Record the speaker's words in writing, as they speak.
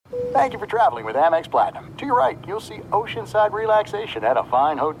Thank you for traveling with Amex Platinum. To your right, you'll see oceanside relaxation at a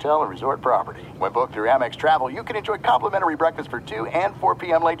fine hotel and resort property. When booked through Amex Travel, you can enjoy complimentary breakfast for 2 and 4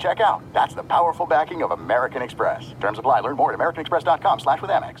 p.m. late checkout. That's the powerful backing of American Express. Terms apply. Learn more at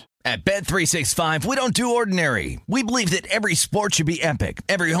americanexpress.com/withAmex. At Bet365, we don't do ordinary. We believe that every sport should be epic.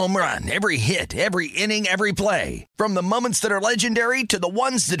 Every home run, every hit, every inning, every play. From the moments that are legendary to the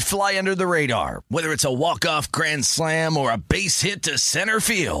ones that fly under the radar. Whether it's a walk-off grand slam or a base hit to center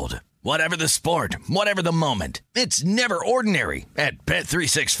field. Whatever the sport, whatever the moment. It's never ordinary at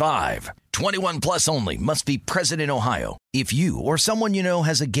Bet365. 21 plus only. Must be present in Ohio. If you or someone you know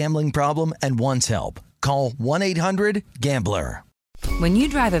has a gambling problem and wants help, call 1-800-GAMBLER. When you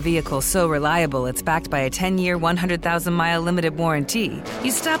drive a vehicle so reliable it's backed by a 10-year, 100,000-mile limited warranty,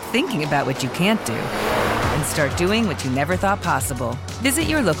 you stop thinking about what you can't do and start doing what you never thought possible. Visit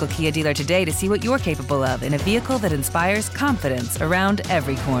your local Kia dealer today to see what you're capable of in a vehicle that inspires confidence around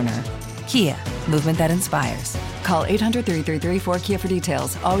every corner. Kia, movement that inspires. Call 800-333-4KIA for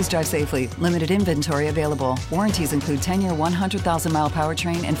details. Always drive safely. Limited inventory available. Warranties include 10-year 100,000-mile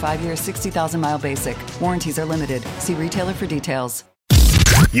powertrain and 5-year 60,000-mile basic. Warranties are limited. See retailer for details.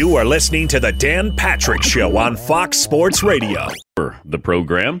 You are listening to The Dan Patrick Show on Fox Sports Radio. For the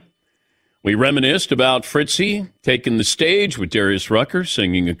program, we reminisced about Fritzy taking the stage with Darius Rucker,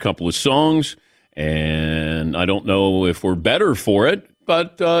 singing a couple of songs, and I don't know if we're better for it,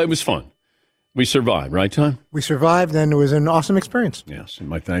 but it was fun. We survived, right, Tom? We survived, and it was an awesome experience. Yes, and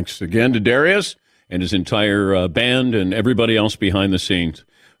my thanks again to Darius and his entire band and everybody else behind the scenes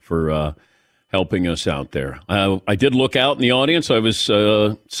for helping us out there. I did look out in the audience. I was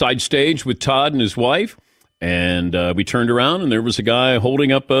side stage with Todd and his wife, and we turned around, and there was a guy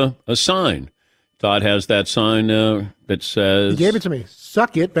holding up a sign. Todd has that sign that says... He gave it to me.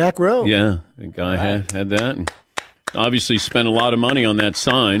 Suck it, back row. Yeah, the guy had that, and obviously spent a lot of money on that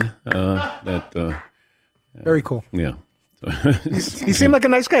sign. Very cool. Yeah. He seemed like a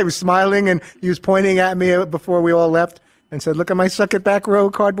nice guy. He was smiling, and he was pointing at me before we all left and said, look at my suck it back row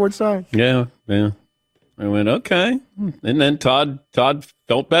cardboard sign. Yeah. I went, okay. And then Todd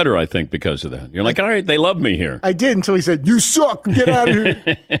felt better, I think, because of that. You're like, all right, they love me here. I did until he said, you suck. Get out of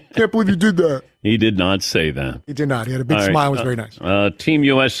here. Can't believe you did that. He did not say that. He did not. He had a big smile. It was very nice. Team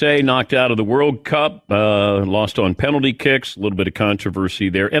USA knocked out of the World Cup, lost on penalty kicks, a little bit of controversy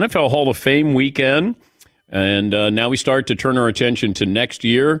there. NFL Hall of Fame weekend, and now we start to turn our attention to next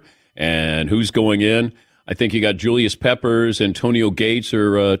year and who's going in. I think you got Julius Peppers, Antonio Gates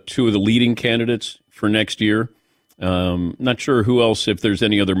are two of the leading candidates for next year. Not sure who else, if there's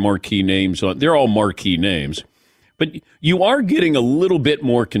any other marquee names. They're all marquee names. But you are getting a little bit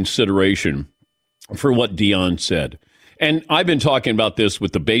more consideration for what Dion said. And I've been talking about this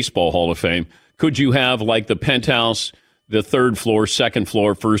with the Baseball Hall of Fame. Could you have like the penthouse, the third floor, second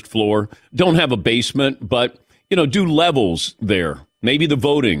floor, first floor? Don't have a basement, but, do levels there. Maybe the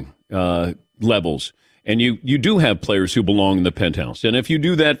voting levels. And you do have players who belong in the penthouse. And if you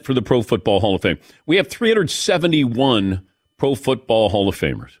do that for the Pro Football Hall of Fame, we have 371 Pro Football Hall of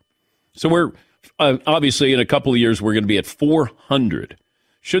Famers. So we're obviously in a couple of years, we're going to be at 400.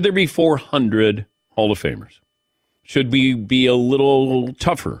 Should there be 400 Hall of Famers? Should we be a little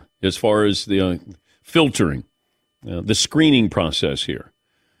tougher as far as the filtering, the screening process here?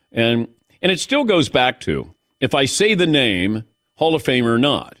 And it still goes back to, if I say the name, Hall of Fame or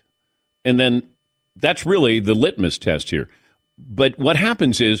not, and then that's really the litmus test here. But what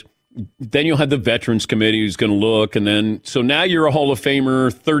happens is then you'll have the Veterans Committee who's going to look, and then so now you're a Hall of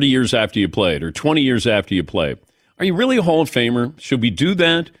Famer 30 years after you played or 20 years after you played. Are you really a Hall of Famer? Should we do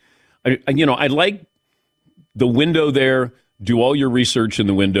that? I like the window there. Do all your research in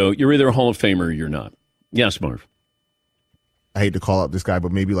the window. You're either a Hall of Famer or you're not. Yes, Marv. I hate to call out this guy,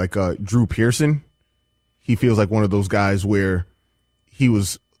 but maybe like Drew Pearson. He feels like one of those guys where he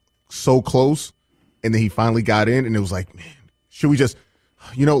was so close, and then he finally got in, and it was like, man, should we just,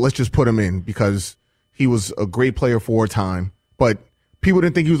 let's just put him in because he was a great player for a time, but people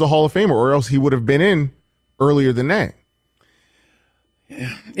didn't think he was a Hall of Famer, or else he would have been in earlier than that.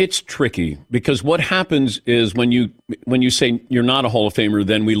 It's tricky because what happens is when you say you're not a Hall of Famer,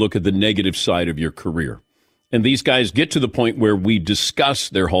 then we look at the negative side of your career. And these guys get to the point where we discuss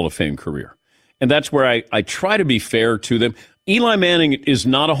their Hall of Fame career. And that's where I try to be fair to them. Eli Manning is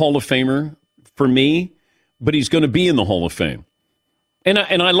not a Hall of Famer for me, but he's going to be in the Hall of Fame. And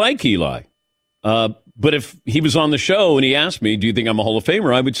I like Eli. But if he was on the show and he asked me, do you think I'm a Hall of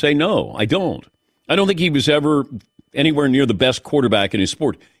Famer? I would say no, I don't. I don't think he was ever anywhere near the best quarterback in his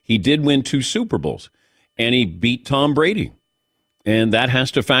sport. He did win 2 Super Bowls, and he beat Tom Brady. And that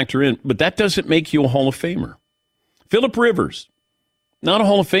has to factor in. But that doesn't make you a Hall of Famer. Phillip Rivers, not a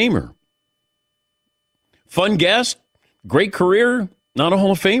Hall of Famer. Fun guest, great career, not a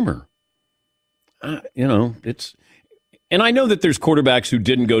Hall of Famer. And I know that there's quarterbacks who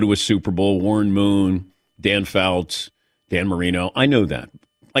didn't go to a Super Bowl, Warren Moon, Dan Fouts, Dan Marino. I know that.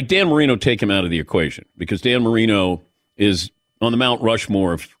 Like Dan Marino, take him out of the equation because Dan Marino is on the Mount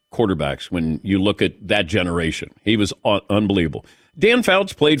Rushmore of quarterbacks when you look at that generation. He was unbelievable. Dan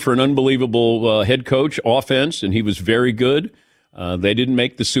Fouts played for an unbelievable head coach offense, and he was very good. They didn't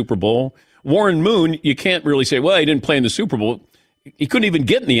make the Super Bowl. Warren Moon, you can't really say, well, he didn't play in the Super Bowl. He couldn't even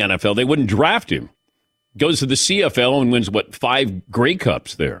get in the NFL. They wouldn't draft him. Goes to the CFL and wins, 5 Grey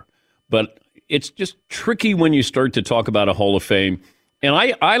Cups there. But it's just tricky when you start to talk about a Hall of Fame. And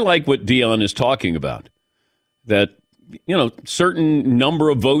I like what Dion is talking about, that, certain number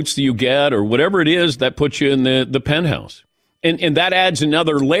of votes that you get or whatever it is, that puts you in the penthouse. And that adds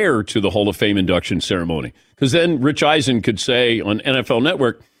another layer to the Hall of Fame induction ceremony. Because then Rich Eisen could say on NFL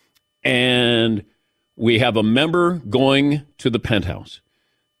Network, and we have a member going to the penthouse.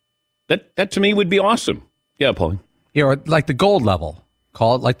 That to me would be awesome. Yeah, Paulie. Or like the gold level.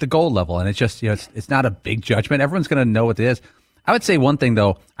 Call it like the gold level. And it's just, it's not a big judgment. Everyone's going to know what it is. I would say one thing,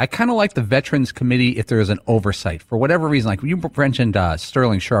 though. I kind of like the Veterans Committee if there is an oversight. For whatever reason, like you mentioned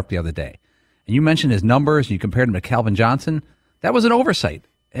Sterling Sharp the other day, and you mentioned his numbers, and you compared him to Calvin Johnson. That was an oversight.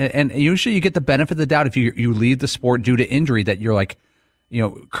 And usually you get the benefit of the doubt if you leave the sport due to injury, that you're like,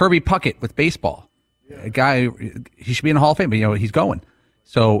 Kirby Puckett with baseball. A guy, he should be in the Hall of Fame, but, he's going.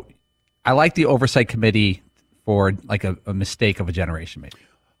 So I like the oversight committee for like a mistake of a generation, maybe.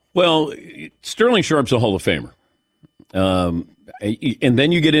 Well, Sterling Sharp's a Hall of Famer. And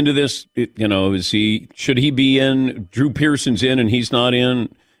then you get into this, should he be in? Drew Pearson's in and he's not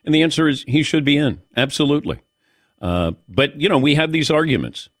in. And the answer is he should be in. Absolutely. But, we have these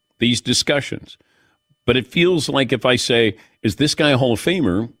arguments, these discussions. But it feels like if I say, is this guy a Hall of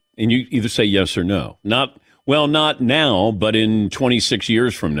Famer? And you either say yes or no. Not now, but in 26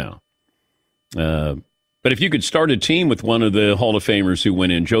 years from now. But if you could start a team with one of the Hall of Famers who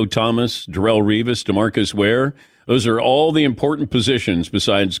went in, Joe Thomas, Darrelle Revis, DeMarcus Ware, those are all the important positions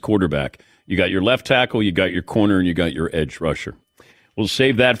besides quarterback. You got your left tackle, you got your corner, and you got your edge rusher. We'll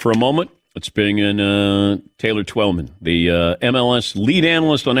save that for a moment. Let's bring in Taylor Twellman, the MLS lead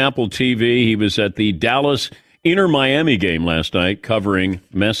analyst on Apple TV. He was at the Dallas Inter-Miami game last night covering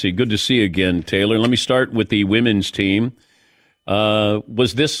Messi. Good to see you again, Taylor. Let me start with the women's team.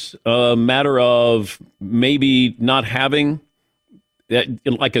 Was this a matter of maybe not having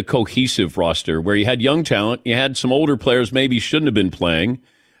like a cohesive roster where you had young talent, you had some older players maybe shouldn't have been playing,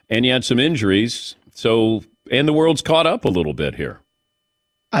 and you had some injuries? And the world's caught up a little bit here.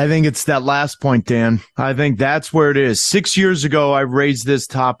 I think it's that last point, Dan. I think that's where it is. 6 years ago, I raised this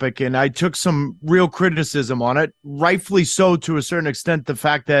topic, and I took some real criticism on it, rightfully so to a certain extent, the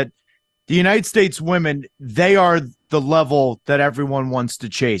fact that the United States women, they are the level that everyone wants to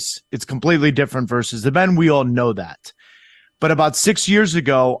chase. It's completely different versus the men. We all know that. But about 6 years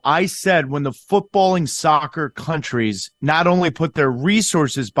ago, I said when the footballing soccer countries not only put their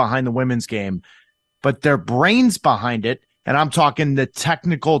resources behind the women's game, but their brains behind it, and I'm talking the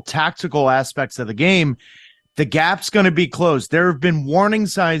technical, tactical aspects of the game, the gap's going to be closed. There have been warning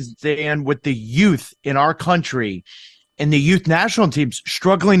signs, Dan, with the youth in our country and the youth national teams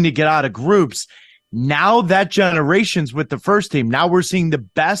struggling to get out of groups. Now that generation's with the first team. Now we're seeing the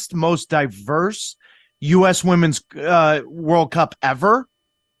best, most diverse U.S. Women's World Cup ever.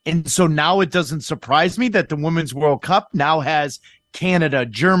 And so now it doesn't surprise me that the Women's World Cup now has Canada,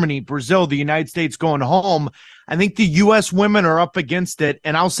 Germany, Brazil, the United States going home. I think the U.S. women are up against it.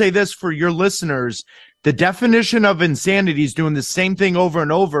 And I'll say this for your listeners, the definition of insanity is doing the same thing over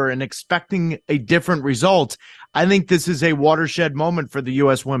and over and expecting a different result. I think this is a watershed moment for the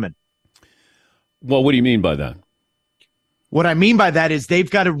U.S. women. Well, what do you mean by that? What I mean by that is they've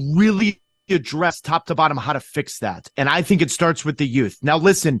got to really address top to bottom how to fix that. And I think it starts with the youth. Now,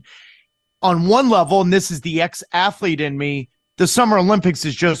 listen, on one level, and this is the ex-athlete in me, the Summer Olympics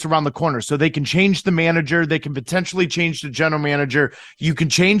is just around the corner. So they can change the manager. They can potentially change the general manager. You can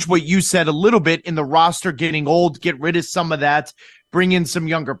change what you said a little bit in the roster getting old, get rid of some of that, bring in some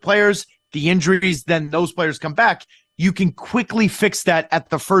younger players. The injuries, then those players come back. You can quickly fix that at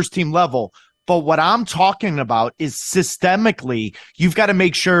the first team level. But what I'm talking about is systemically, you've got to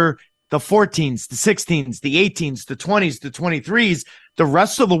make sure the 14s, the 16s, the 18s, the 20s, the 23s, the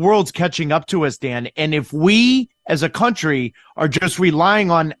rest of the world's catching up to us, Dan. And if we as a country are just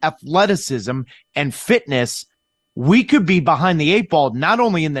relying on athleticism and fitness, we could be behind the eight ball, not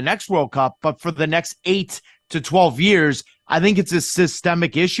only in the next World Cup, but for the next 8, to 12 years. I think it's a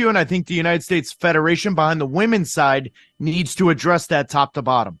systemic issue, and I think the United States Federation behind the women's side needs to address that top to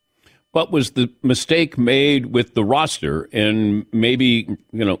bottom. What was the mistake made with the roster and maybe,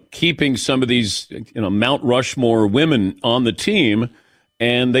 keeping some of these, Mount Rushmore women on the team,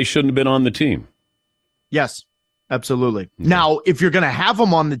 and they shouldn't have been on the team? Yes, absolutely. Now, if you're going to have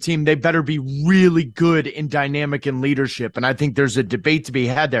them on the team, they better be really good in dynamic and leadership. And I think there's a debate to be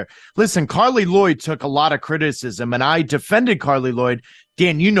had there. Listen, Carly Lloyd took a lot of criticism, and I defended Carly Lloyd.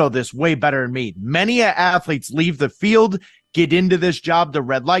 Dan, you know this way better than me. Many athletes leave the field, get into this job, the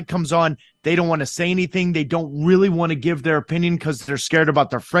red light comes on, they don't want to say anything, they don't really want to give their opinion because they're scared about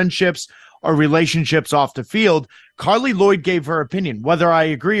their friendships or relationships off the field. Carly Lloyd gave her opinion. Whether I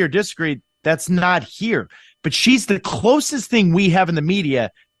agree or disagree, that's not here. But she's the closest thing we have in the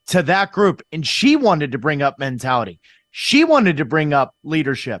media to that group, and she wanted to bring up mentality. She wanted to bring up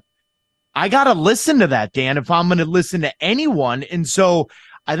leadership. I got to listen to that, Dan, if I'm going to listen to anyone. And so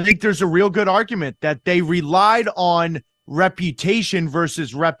I think there's a real good argument that they relied on reputation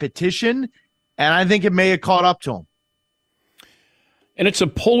versus repetition, and I think it may have caught up to him. And it's a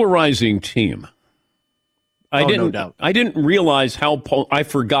polarizing team. No doubt. I didn't realize I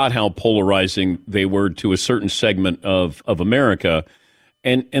forgot how polarizing they were to a certain segment of America,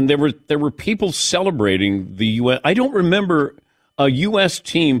 and there were people celebrating the U.S. I don't remember a U.S.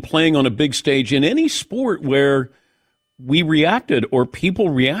 team playing on a big stage in any sport where we reacted or people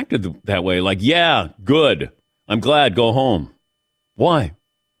reacted that way. Like, yeah, good. I'm glad. Go home. Why?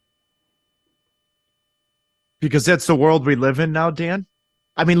 Because that's the world we live in now, Dan.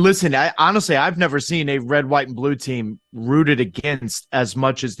 I mean, listen, honestly, I've never seen a red, white, and blue team rooted against as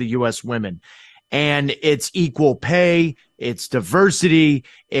much as the U.S. women. And it's equal pay, it's diversity,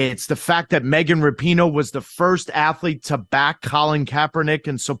 it's the fact that Megan Rapinoe was the first athlete to back Colin Kaepernick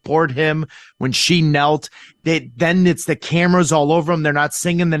and support him when she knelt. Then it's the cameras all over them. They're not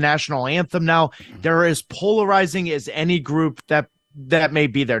singing the national anthem now. They're as polarizing as any group that may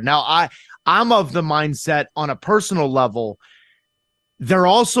be there. Now, I'm of the mindset on a personal level, they're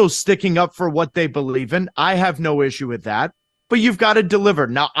also sticking up for what they believe in. I have no issue with that. But you've got to deliver.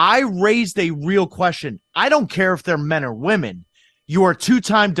 Now, I raised a real question. I don't care if they're men or women. You are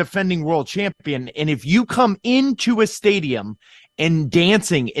two-time defending world champion, and if you come into a stadium and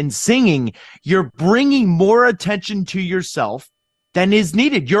dancing and singing, you're bringing more attention to yourself than is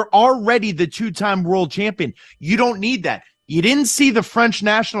needed. You're already the two-time world champion. You don't need that. You didn't see the French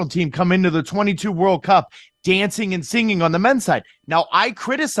national team come into the 22 World Cup dancing and singing on the men's side. Now, I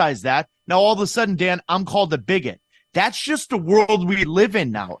criticize that. Now, all of a sudden, Dan, I'm called a bigot. That's just the world we live in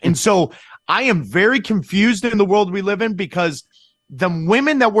now. And so I am very confused in the world we live in because the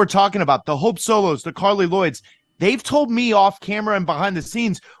women that we're talking about, the Hope Solos, the Carly Lloyds, they've told me off camera and behind the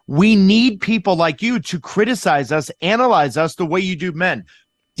scenes, we need people like you to criticize us, analyze us the way you do men.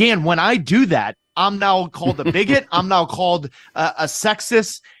 Dan, when I do that, I'm now called a bigot. I'm now called a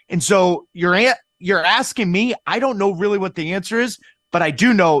sexist. And so you're asking me, I don't know really what the answer is. But I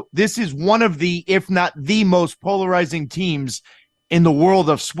do know this is one of the, if not the most polarizing teams in the world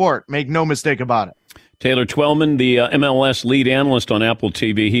of sport. Make no mistake about it. Taylor Twellman, the MLS lead analyst on Apple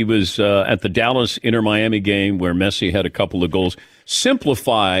TV, he was at the Dallas Inter-Miami game where Messi had a couple of goals.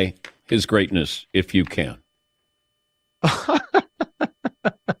 Simplify his greatness if you can.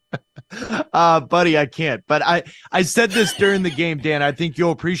 Buddy, I can't. But I said this during the game, Dan. I think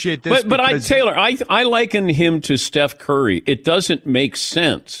you'll appreciate this. But Taylor, I liken him to Steph Curry. It doesn't make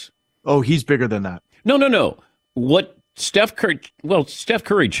sense. Oh, he's bigger than that. No. What Steph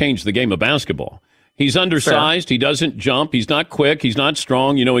Curry changed the game of basketball. He's undersized. Fair. He doesn't jump. He's not quick. He's not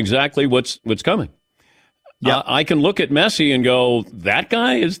strong. You know exactly what's coming. Yeah, I can look at Messi and go, that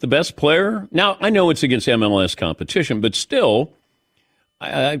guy is the best player. Now, I know it's against MLS competition, but still,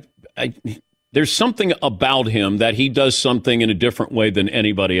 there's something about him that he does something in a different way than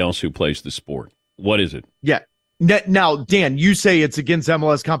anybody else who plays the sport. What is it? Yeah. Now, Dan, you say it's against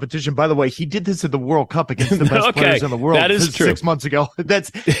MLS competition. By the way, he did this at the World Cup against the best players in the world. That is true. 6 months ago.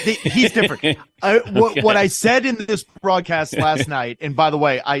 He's different. What I said in this broadcast last night, and by the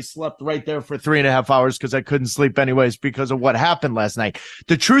way, I slept right there for 3.5 hours because I couldn't sleep anyways because of what happened last night.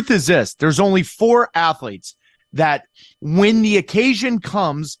 The truth is this: there's only 4 athletes that, when the occasion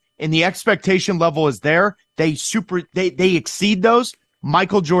comes and the expectation level is there, they exceed those.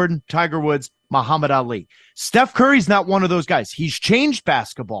 Michael Jordan, Tiger Woods, Muhammad Ali. Steph Curry's not one of those guys. He's changed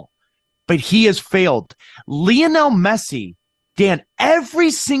basketball, but he has failed. Lionel Messi, Dan,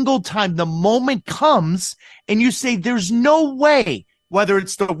 every single time the moment comes and you say there's no way, whether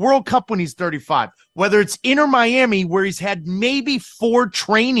it's the World Cup when he's 35, whether it's Inter Miami where he's had maybe 4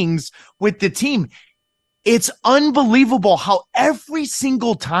 trainings with the team, It's unbelievable how every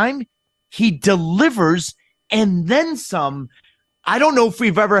single time he delivers and then some. I don't know if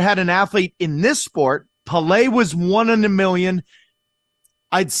we've ever had an athlete in this sport. Pelé was 1 in a million.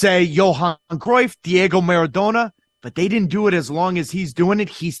 I'd say Johan Cruyff, Diego Maradona, but they didn't do it as long as he's doing it.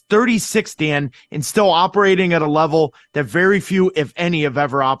 He's 36, Dan, and still operating at a level that very few, if any, have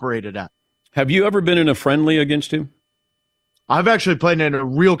ever operated at. Have you ever been in a friendly against him? I've actually played in a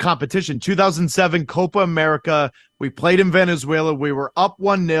real competition. 2007 Copa America. We played in Venezuela. We were up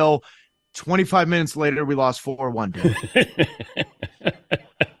 1-0. 25 minutes later, we lost 4-1.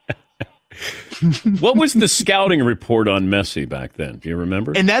 What was the scouting report on Messi back then? Do you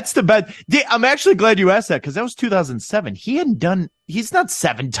remember? And that's the best. I'm actually glad you asked that because that was 2007. He's not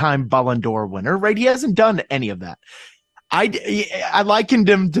 7-time Ballon d'Or winner, right? He hasn't done any of that. I likened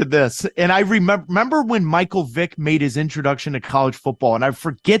him to this, and I remember when Michael Vick made his introduction to college football, and I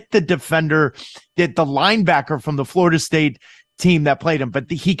forget the defender, the linebacker from the Florida State team that played him, but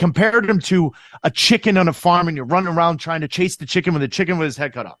he compared him to a chicken on a farm, and you're running around trying to chase the chicken with his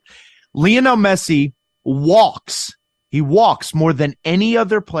head cut off. Lionel Messi walks. He walks more than any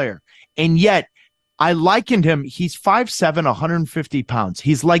other player, and yet I likened him. He's 5'7", 150 pounds.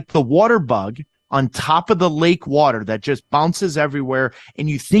 He's like the water bug on top of the lake water that just bounces everywhere, and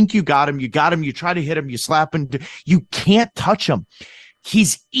you think you got him, you try to hit him, you slap him, you can't touch him.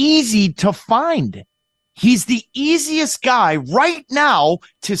 He's easy to find. He's the easiest guy right now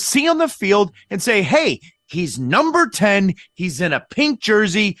to see on the field and say, hey, he's number 10, he's in a pink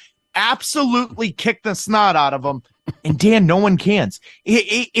jersey, absolutely kick the snot out of him. And Dan, no one can.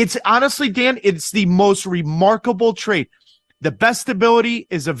 It's honestly, Dan, it's the most remarkable trait. The best ability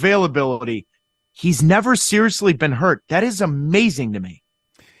is availability. He's never seriously been hurt. That is amazing to me.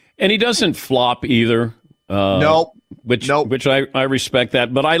 And he doesn't flop either. Nope. Which I respect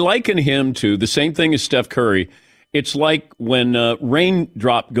that. But I liken him to the same thing as Steph Curry. It's like when a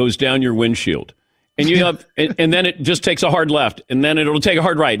raindrop goes down your windshield. And you have, and then it just takes a hard left, and then it'll take a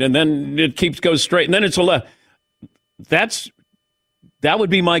hard right, and then it goes straight, and then it's a left. That would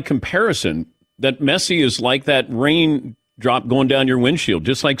be my comparison. That Messi is like that raindrop going down your windshield,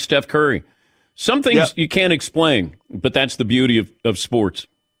 just like Steph Curry. Some things you can't explain, but that's the beauty of sports.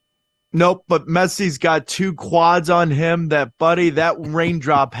 Nope, but Messi's got 2 quads on him. That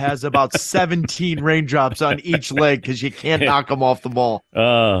raindrop has about 17 raindrops on each leg because you can't knock him off the ball.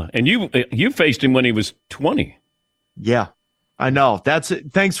 And you faced him when he was 20. Yeah, I know. That's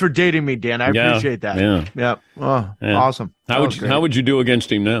it. Thanks for dating me, Dan. I appreciate that. Yeah. Oh, yeah. Awesome. How would you do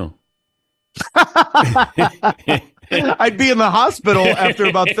against him now? I'd be in the hospital after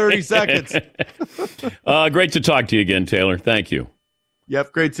about 30 seconds. Great to talk to you again, Taylor. Thank you.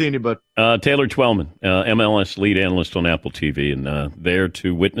 Yep, great seeing you, bud. Taylor Twellman, MLS lead analyst on Apple TV, and there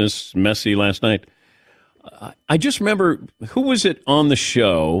to witness Messi last night. I just remember, who was it on the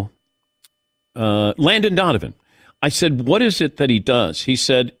show? Landon Donovan. I said, what is it that he does? He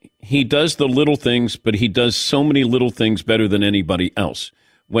said, he does the little things, but he does so many little things better than anybody else.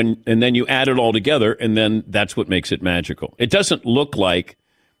 And then you add it all together, and then that's what makes it magical. It doesn't look like,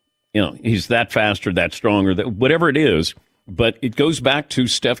 he's that fast or that strong or that, whatever it is, but it goes back to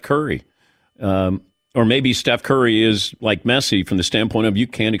Steph Curry. Or maybe Steph Curry is like Messi from the standpoint of you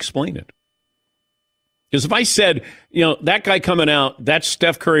can't explain it. Because if I said, that guy coming out, that's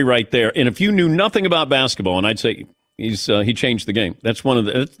Steph Curry right there, and if you knew nothing about basketball, and I'd say he changed the game. That's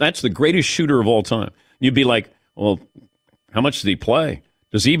that's the greatest shooter of all time. You'd be like, well, how much does he play?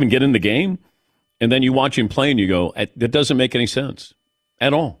 Does he even get in the game? And then you watch him play and you go, that doesn't make any sense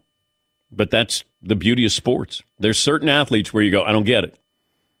at all. But that's the beauty of sports. There's certain athletes where you go, I don't get it.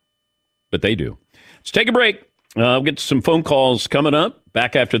 But they do. Let's take a break. We'll get some phone calls coming up.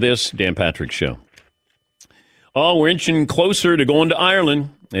 Back after this, Dan Patrick Show. Oh, we're inching closer to going to Ireland.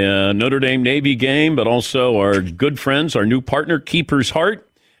 Notre Dame Navy game, but also our good friends, our new partner, Keeper's Heart.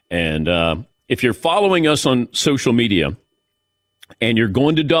 And if you're following us on social media, and you're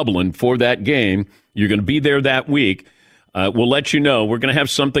going to Dublin for that game, you're going to be there that week, we'll let you know. We're going to have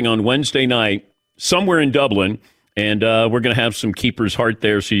something on Wednesday night somewhere in Dublin, and we're going to have some Keeper's Heart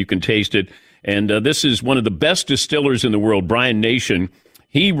there so you can taste it. And this is one of the best distillers in the world, Brian Nation.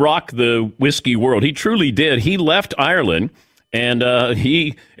 He rocked the whiskey world. He truly did. He left Ireland, and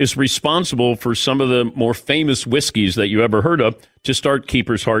he is responsible for some of the more famous whiskeys that you ever heard of to start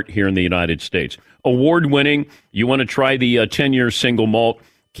Keeper's Heart here in the United States. Award-winning. You want to try the 10-year single malt.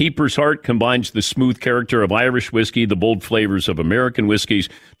 Keeper's Heart combines the smooth character of Irish whiskey, the bold flavors of American whiskeys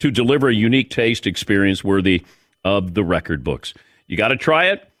to deliver a unique taste experience worthy of the record books. You got to try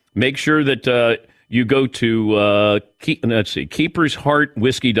it. Make sure that you go to,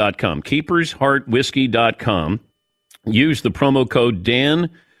 keepersheartwhiskey.com. Keepersheartwhiskey.com. Use the promo code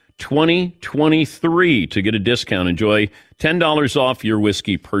DAN2023 to get a discount. Enjoy $10 off your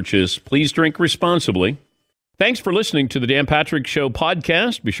whiskey purchase. Please drink responsibly. Thanks for listening to the Dan Patrick Show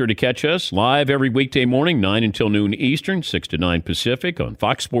podcast. Be sure to catch us live every weekday morning, 9 until noon Eastern, 6 to 9 Pacific on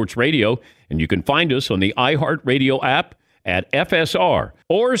Fox Sports Radio. And you can find us on the iHeartRadio app at FSR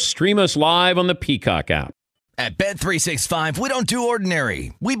or stream us live on the Peacock app. At Bet365, we don't do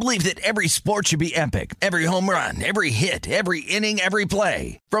ordinary. We believe that every sport should be epic. Every home run, every hit, every inning, every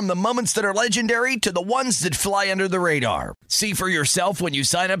play. From the moments that are legendary to the ones that fly under the radar. See for yourself when you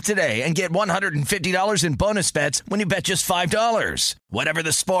sign up today and get $150 in bonus bets when you bet just $5. Whatever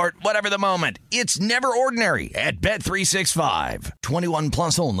the sport, whatever the moment, it's never ordinary at Bet365. 21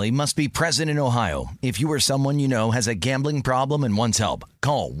 plus only. Must be present in Ohio. If you or someone you know has a gambling problem and wants help,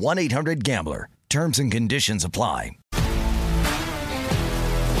 call 1-800-GAMBLER. Terms and conditions apply.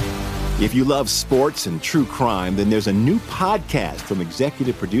 If you love sports and true crime, then there's a new podcast from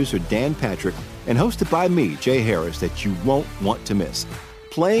executive producer Dan Patrick and hosted by me, Jay Harris, that you won't want to miss.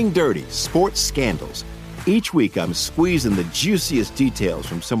 Playing Dirty: Sports Scandals. Each week, I'm squeezing the juiciest details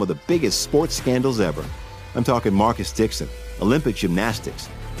from some of the biggest sports scandals ever. I'm talking Marcus Dixon, Olympic gymnastics,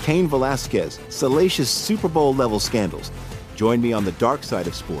 Cain Velasquez, salacious Super Bowl-level scandals. Join me on the dark side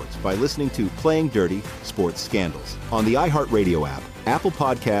of sports by listening to Playing Dirty: Sports Scandals on the iHeartRadio app, Apple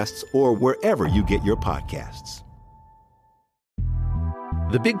Podcasts, or wherever you get your podcasts.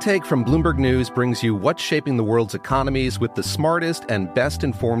 The Big Take from Bloomberg News brings you what's shaping the world's economies with the smartest and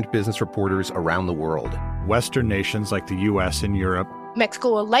best-informed business reporters around the world. Western nations like the U.S. and Europe.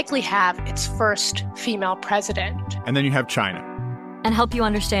 Mexico will likely have its first female president. And then you have China. And help you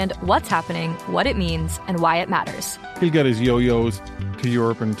understand what's happening, what it means, and why it matters. He'll get his yo-yos to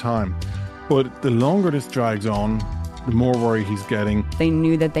Europe in time. But the longer this drags on, the more worry he's getting. They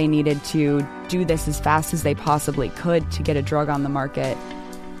knew that they needed to do this as fast as they possibly could to get a drug on the market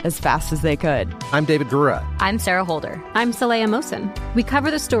as fast as they could. I'm David Gura. I'm Sarah Holder. I'm Saleha Mohsen. We cover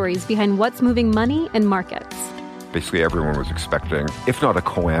the stories behind what's moving money and markets. Basically, everyone was expecting, if not a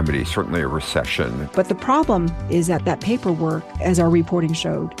calamity, certainly a recession. But the problem is that paperwork, as our reporting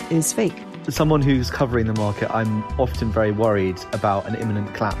showed, is fake. As someone who's covering the market, I'm often very worried about an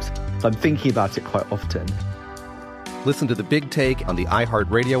imminent collapse. So I'm thinking about it quite often. Listen to The Big Take on the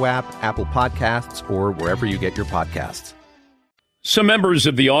iHeartRadio app, Apple Podcasts, or wherever you get your podcasts. Some members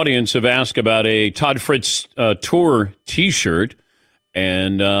of the audience have asked about a Todd Fritz Tour T-shirt.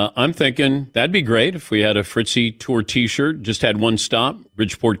 And I'm thinking that'd be great if we had a Fritzy Tour T-shirt. Just had one stop,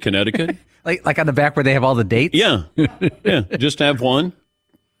 Bridgeport, Connecticut. like on the back where they have all the dates? Yeah. Yeah, just have one.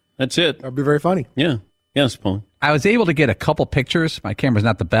 That's it. That'd be very funny. Yeah. Yes, Paul. I was able to get a couple pictures. My camera's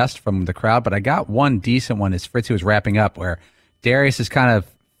not the best from the crowd, but I got one decent one as Fritzy was wrapping up where Darius is kind of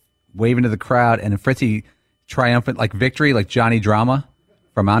waving to the crowd and Fritzy triumphant, like victory, like Johnny Drama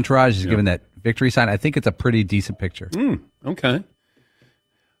from Entourage is giving that victory sign. I think it's a pretty decent picture. Okay.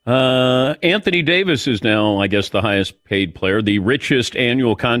 Anthony Davis is now, I guess, the highest paid player, the richest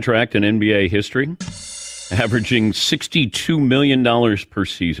annual contract in NBA history, averaging $62 million per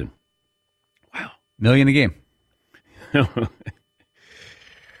season. Wow. Million a game. Do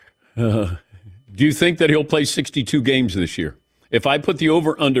you think that he'll play 62 games this year? If I put the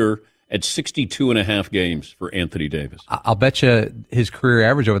over-under at 62 and a half games for Anthony Davis. I'll bet you his career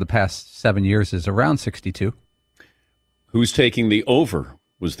average over the past 7 years is around 62. Who's taking the over?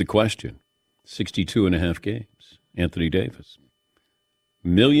 Was the question. 62 and a half games. Anthony Davis.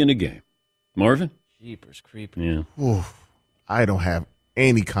 Million a game. Marvin? Jeepers creepers. Yeah. Oof. I don't have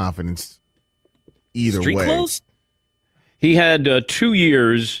any confidence either Street way. Clothes? He had 2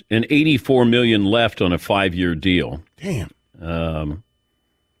 years and $84 million left on a 5-year deal. Damn.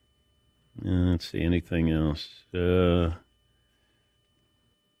 Let's see, anything else? So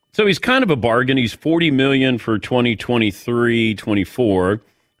he's kind of a bargain. He's $40 million for 2023-24.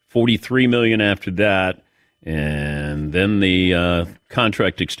 $43 million after that, and then the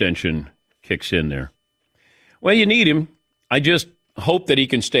contract extension kicks in there. Well, you need him. I just hope that he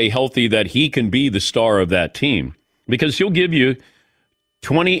can stay healthy, that he can be the star of that team, because he'll give you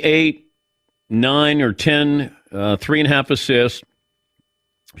 28, 9 or 10, 3.5 assists,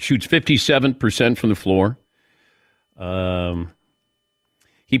 shoots 57% from the floor.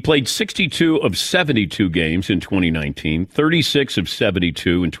 He played 62 of 72 games in 2019, 36 of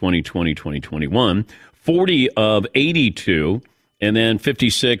 72 in 2020-2021, 40 of 82, and then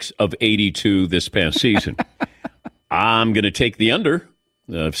 56 of 82 this past season. I'm going to take the under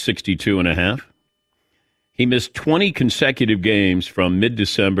of 62 and a half. He missed 20 consecutive games from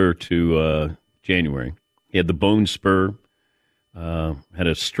mid-December to January. He had the bone spur, had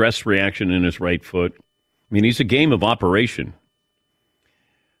a stress reaction in his right foot. I mean, he's a game of operation.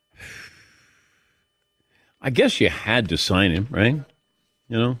 I guess you had to sign him, right?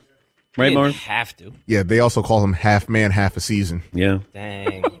 You know? Right, Mark? Have to. Yeah, they also call him half man, half a season. Yeah.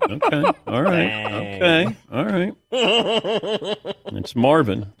 Dang. Okay. All right. Dang. Okay. All right. It's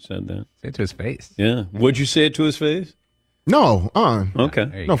Marvin said that. Say it to his face. Yeah. Would you say it to his face? No.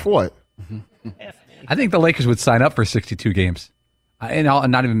 Okay. No, for what? I think the Lakers would sign up for 62 games. And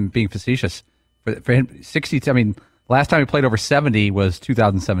I'm not even being facetious. For him, 60, I mean, last time he played over 70 was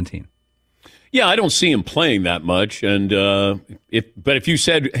 2017. Yeah, I don't see him playing that much. And if you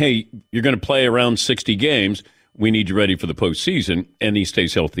said, hey, you're going to play around 60 games, we need you ready for the postseason, and he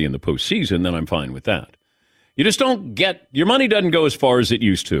stays healthy in the postseason, then I'm fine with that. You just don't get – your money doesn't go as far as it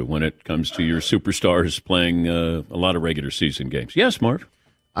used to when it comes to your superstars playing a lot of regular season games. Yes, Marv?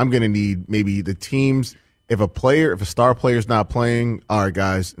 I'm going to need maybe the teams – if a star player's not playing, all right,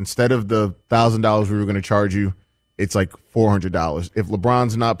 guys, instead of the $1,000 we were going to charge you, it's like $400. If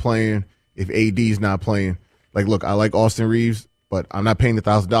LeBron's not playing – if AD's not playing, like, look, I like Austin Reeves, but I'm not paying the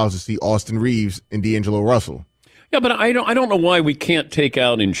 $1,000 to see Austin Reeves and D'Angelo Russell. Yeah, but I don't know why we can't take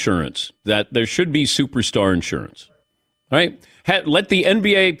out insurance. That there should be superstar insurance, right? Let the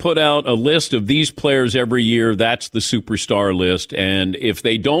NBA put out a list of these players every year. That's the superstar list, and if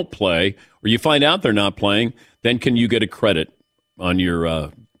they don't play or you find out they're not playing, then can you get a credit on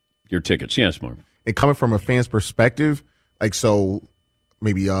your tickets? Yes, Mark. And coming from a fan's perspective, like so.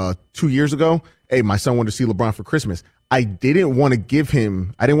 Maybe 2 years ago, hey, my son wanted to see LeBron for Christmas. I didn't want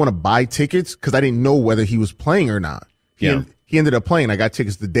to buy tickets because I didn't know whether he was playing or not. He ended up playing. I got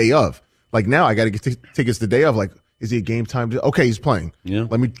tickets the day of. Like now I got to get tickets the day of. Like, is he a game time? Okay, he's playing. Yeah.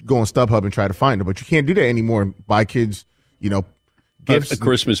 Let me go on StubHub and try to find him. But you can't do that anymore and buy kids, gifts. A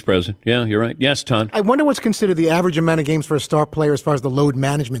Christmas present. Yeah, you're right. Yes, Ton. I wonder what's considered the average amount of games for a star player as far as the load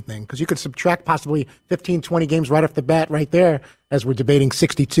management thing, because you could subtract possibly 15, 20 games right off the bat right there, as we're debating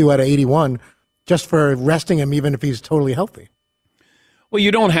 62 out of 81, just for resting him even if he's totally healthy. Well,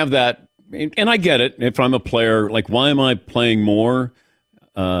 you don't have that, and I get it. If I'm a player, like, why am I playing more?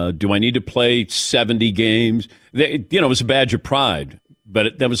 Do I need to play 70 games? It was a badge of pride,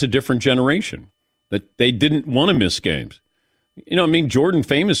 but that was a different generation, that they didn't want to miss games. Jordan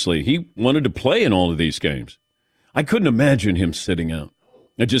famously, he wanted to play in all of these games. I couldn't imagine him sitting out.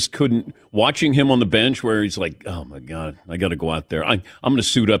 I just couldn't. Watching him on the bench where he's like, oh, my God, I got to go out there. I'm going to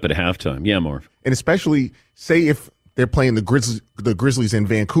suit up at halftime. Yeah, Marv. And especially, say if they're playing the Grizzlies in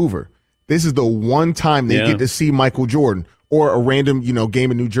Vancouver. This is the one time they get to see Michael Jordan or a random, game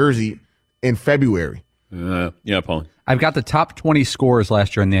in New Jersey in February. Yeah, Paul. I've got the top 20 scorers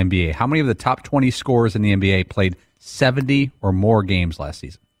last year in the NBA. How many of the top 20 scorers in the NBA played 70 or more games last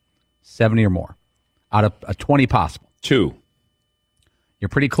season? 70 or more out of 20 possible. 2. You're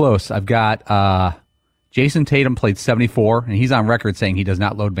pretty close. I've got Jason Tatum played 74, and he's on record saying he does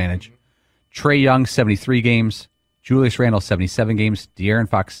not load manage. Trae Young, 73 games. Julius Randle, 77 games. De'Aaron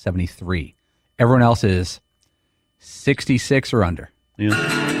Fox, 73. Everyone else is 66 or under. Yeah.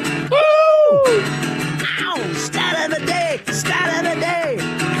 Woo! Ow! Stat of the day! Stat of the day!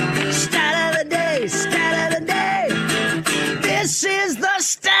 Stat of the day! Stat of the day! This is the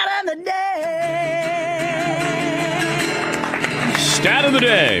stat of the day! Stat of the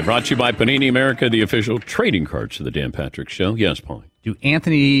day, brought to you by Panini America, the official trading cards of the Dan Patrick Show. Yes, Paulie. Do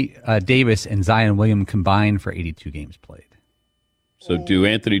Anthony Davis and Zion Williamson combine for 82 games played? So do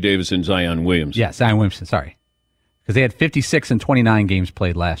Anthony Davis and Zion Williamson? Yeah, Zion Williamson, sorry. Because they had 56 and 29 games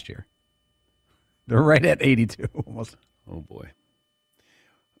played last year. They're right at 82 almost. Oh, boy.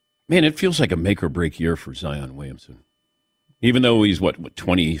 Man, it feels like a make-or-break year for Zion Williamson. Even though he's,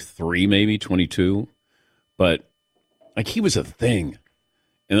 23 maybe, 22? But, he was a thing.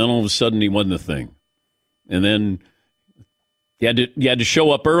 And then all of a sudden he wasn't a thing. And then you had to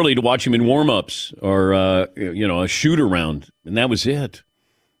show up early to watch him in warm-ups or, a shoot-around. And that was it.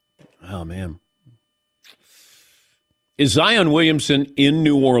 Oh, man. Is Zion Williamson in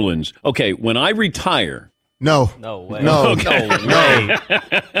New Orleans? Okay, when I retire. No. No way. No. Okay.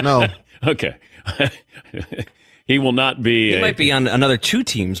 No. Okay. He will not be. He might be on another 2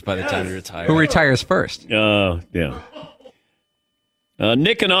 teams by the time he retires. Who retires first? Yeah.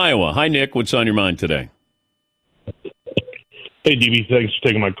 Nick in Iowa. Hi, Nick. What's on your mind today? Hey, DB. Thanks for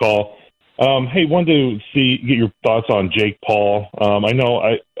taking my call. Hey, wanted to get your thoughts on Jake Paul. I know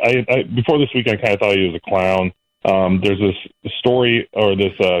I before this week I kind of thought he was a clown. There's this story or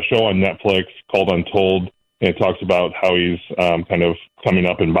this show on Netflix called Untold, and it talks about how he's kind of coming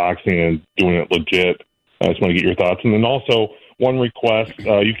up in boxing and doing it legit. I just want to get your thoughts. And then also one request.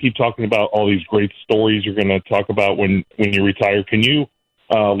 You keep talking about all these great stories you're going to talk about when you retire. Can you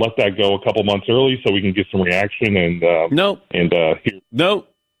let that go a couple months early so we can get some reaction and hear? No.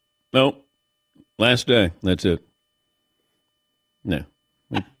 Last day. That's it. No.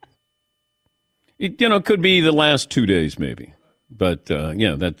 It could be the last 2 days maybe. But,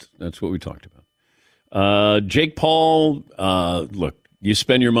 that's what we talked about. Jake Paul, look, you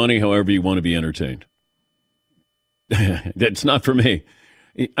spend your money however you want to be entertained. That's not for me.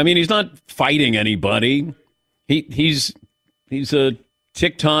 I mean, he's not fighting anybody. He's a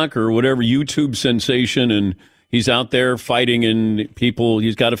TikTok or whatever YouTube sensation, and he's out there fighting and people.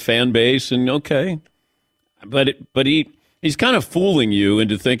 He's got a fan base, and okay, but he's kind of fooling you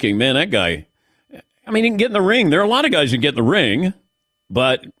into thinking, man, that guy. I mean, he can get in the ring. There are a lot of guys who get in the ring,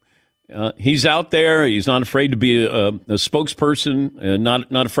 but he's out there. He's not afraid to be a spokesperson, and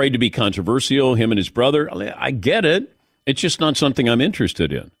not afraid to be controversial. Him and his brother. I get it. It's just not something I'm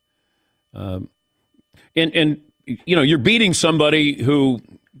interested in. And you're beating somebody who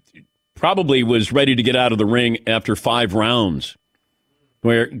probably was ready to get out of the ring after 5 rounds.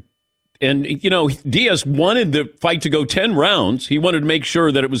 Diaz wanted the fight to go 10 rounds. He wanted to make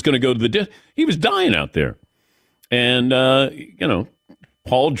sure that it was going to go to the he was dying out there. And,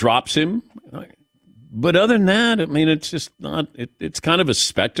 Paul drops him. But other than that, I mean, it's just not, it's kind of a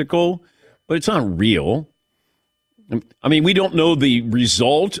spectacle, but it's not real. I mean, we don't know the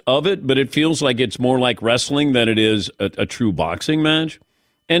result of it, but it feels like it's more like wrestling than it is a true boxing match.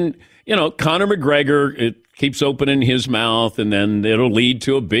 And, Conor McGregor, it keeps opening his mouth, and then it'll lead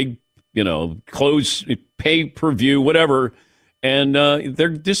to a big, close pay-per-view, whatever. And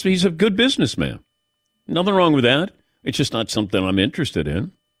he's a good businessman. Nothing wrong with that. It's just not something I'm interested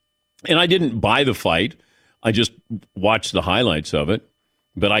in. And I didn't buy the fight. I just watched the highlights of it.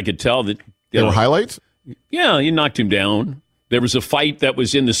 But I could tell that... There were highlights? Yeah, he knocked him down. There was a fight that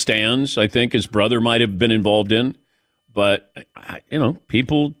was in the stands, I think his brother might have been involved in. But,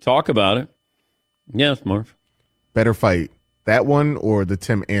 people talk about it. Yes, Marv. Better fight, that one or the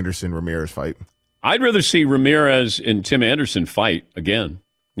Tim Anderson-Ramirez fight? I'd rather see Ramirez and Tim Anderson fight again.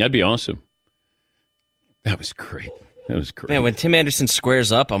 That'd be awesome. That was great. Man, when Tim Anderson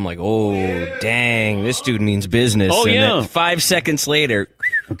squares up, I'm like, oh, dang, this dude means business. Oh, and yeah. then 5 seconds later,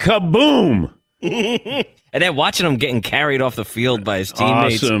 kaboom! And then watching him getting carried off the field by his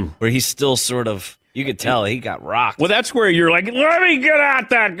teammates, awesome. Where he's still sort of, you could tell he got rocked. Well, that's where you're like, let me get at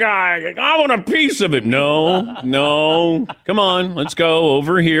that guy. I want a piece of it. No. Come on, let's go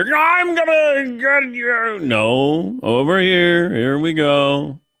over here. I'm going to get you. No, over here. Here we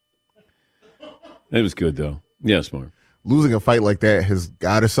go. It was good, though. Yes, Mark. Losing a fight like that has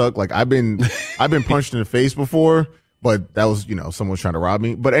got to suck. Like, I've been punched in the face before, but that was, someone trying to rob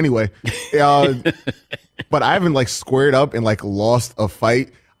me. But anyway, but I haven't squared up and lost a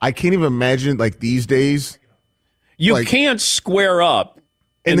fight. I can't even imagine these days. You can't square up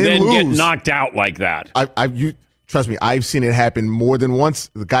and then get knocked out like that. You trust me, I've seen it happen more than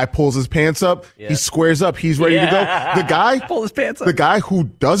once. The guy pulls his pants up, he squares up, he's ready to go. The guy pull his pants up. The guy who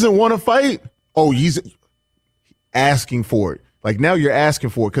doesn't want to fight, he's asking for it. Now you're asking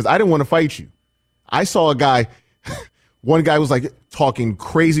for it because I didn't want to fight you. I saw a guy. One guy was talking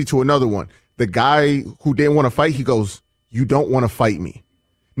crazy to another one. The guy who didn't want to fight, he goes, "You don't want to fight me."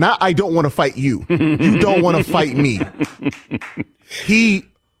 Not I don't want to fight you. You don't want to fight me.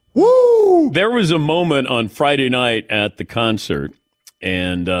 There was a moment on Friday night at the concert,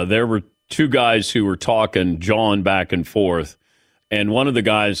 and there were 2 guys who were talking, jawing back and forth. And one of the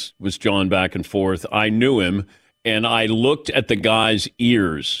guys was jawing back and forth. I knew him, and I looked at the guy's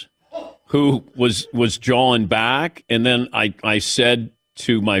ears, who was jawing back. And then I said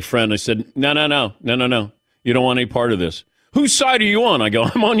to my friend, I said, no. You don't want any part of this. Whose side are you on? I go,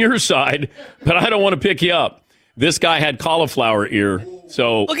 I'm on your side, but I don't want to pick you up. This guy had cauliflower ear.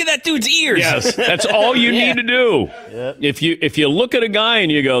 So look at that dude's ears. Yes, that's all you need to do. Yep. If you look at a guy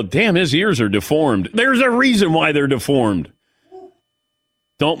and you go, damn, his ears are deformed, there's a reason why they're deformed.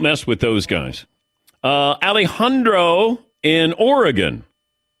 Don't mess with those guys. Alejandro in Oregon.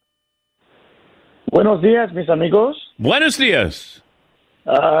 Buenos dias, mis amigos. Buenos dias.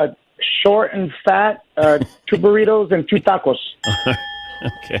 Short and fat, 2 burritos and 2 tacos.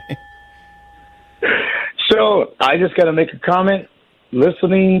 Okay. So I just got to make a comment.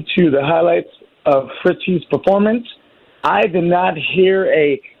 Listening to the highlights of Fritzy's performance, I did not hear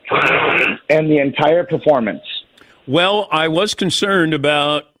in the entire performance. Well, I was concerned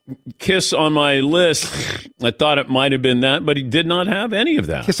about kiss on my list. I thought it might have been that, but he did not have any of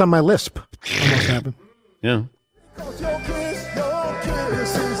that. Kiss on my lisp. Almost happened. Yeah.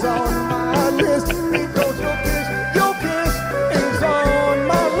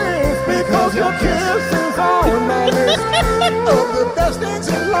 Because your kisses are my list of the best things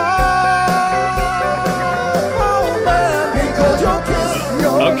in life. Oh man, because your kisses.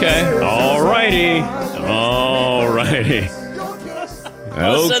 Okay. All righty.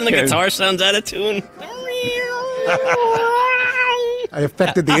 All of a sudden the guitar sounds out of tune. I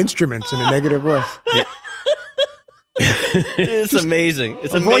affected the instruments in a negative way. It's amazing.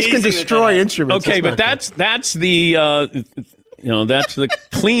 It's a voice can amazing destroy instruments. Okay, but that's the that's the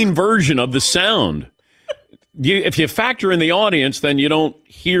clean version of the sound. If you factor in the audience, then you don't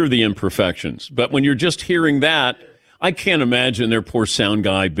hear the imperfections. But when you're just hearing that, I can't imagine their poor sound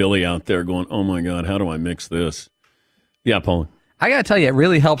guy Billy out there going, "Oh my God, how do I mix this?" Yeah, Paul. I got to tell you, it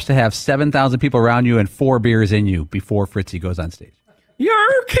really helps to have 7,000 people around you and 4 beers in you before Fritzy goes on stage.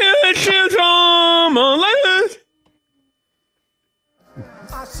 Your kitchen's on my list.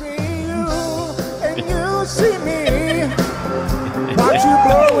 I see you and you see me. Watch you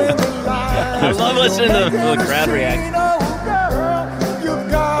blow in the light. I love listening to the crowd react. Girl, you've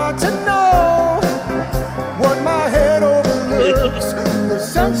got to know what my head overlooks. The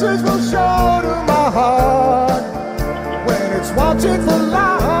senses will show to my heart. When it's watching for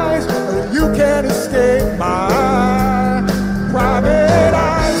lies, you can't escape my private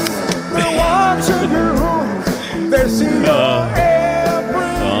eyes. They're watching you. They see your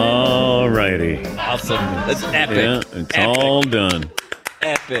every. All righty. Awesome. That's epic. Yeah, it's epic. all done.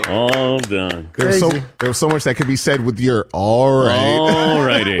 Epic. All done. There was so much that could be said with your all right. All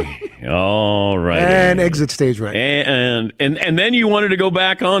righty. All righty. And exit stage right. And then you wanted to go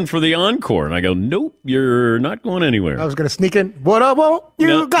back on for the encore. And I go, nope, you're not going anywhere. I was going to sneak in. What up, well,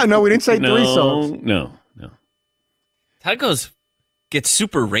 you got? No, we didn't say 3 songs. No. Todd gets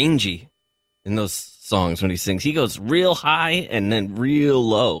super rangy in those songs when he sings. He goes real high and then real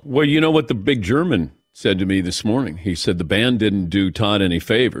low. Well, you know what the big German said to me this morning? He said the band didn't do Todd any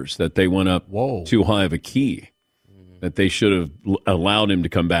favors, that they went up too high of a key, that they should have allowed him to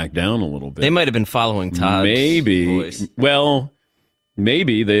come back down a little bit. They might have been following Todd's voice. Well,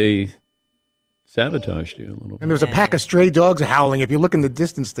 maybe they sabotaged you a little bit. And there was a pack of stray dogs howling. If you look in the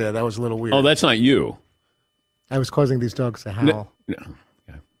distance there, that was a little weird. Oh, that's not you. I was causing these dogs to howl. No. Okay.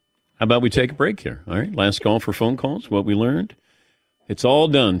 How about we take a break here? All right, last call for phone calls, what we learned. It's all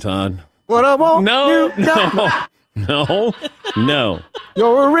done, Todd. What up, well, No.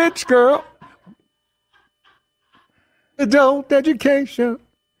 You're a rich girl. Adult education.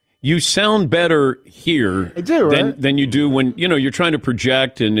 You sound better here than you do when you're trying to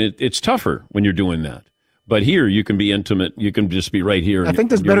project, and it's tougher when you're doing that. But here, you can be intimate. You can just be right here. I think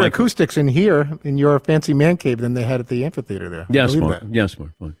there's better acoustics in here in your fancy man cave than they had at the amphitheater there. Yes, Mark. Yes,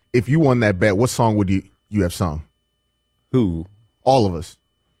 Mark. If you won that bet, what song would you have sung? Who? All of us.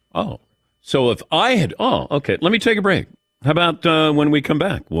 Oh. So if I had, okay, let me take a break. How about when we come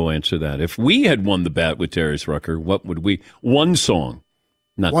back? We'll answer that. If we had won the bet with Darius Rucker, what would we? One song.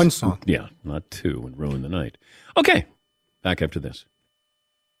 Not one song. Yeah, not 2 and ruin the night. Okay, back after this.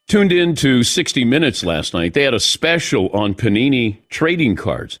 Tuned in to 60 Minutes last night. They had a special on Panini trading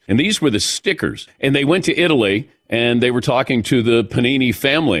cards, and these were the stickers. And they went to Italy, and they were talking to the Panini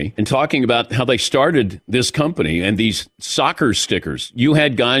family and talking about how they started this company and these soccer stickers. You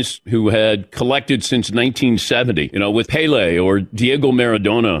had guys who had collected since 1970, with Pele or Diego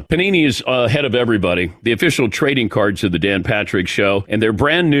Maradona. Panini is ahead of everybody, the official trading cards of the Dan Patrick Show, and their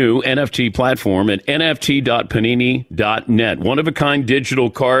brand new NFT platform at nft.panini.net. One-of-a-kind digital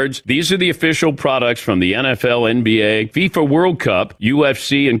cards. These are the official products from the NFL, NBA, FIFA World Cup,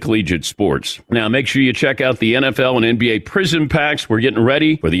 UFC, and collegiate sports. Now, make sure you check out the NFL and NBA Prism Packs. We're getting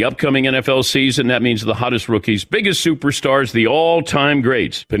ready for the upcoming NFL season. That means the hottest rookies, biggest superstars, the all-time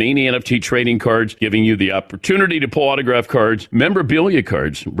greats. Panini NFT trading cards, giving you the opportunity to pull autograph cards, memorabilia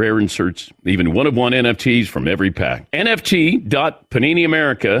cards, rare inserts, even one-of-one NFTs from every pack.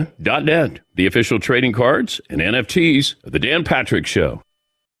 nft.paniniamerica.net, the official trading cards and NFTs of the Dan Patrick Show.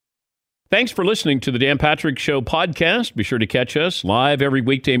 Thanks for listening to the Dan Patrick Show podcast. Be sure to catch us live every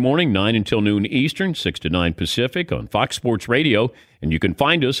weekday morning, 9 until noon Eastern, 6 to 9 Pacific on Fox Sports Radio. And you can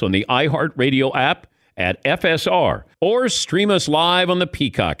find us on the iHeartRadio app at FSR or stream us live on the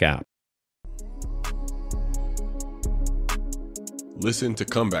Peacock app. Listen to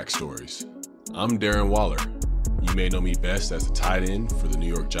Comeback Stories. I'm Darren Waller. You may know me best as a tight end for the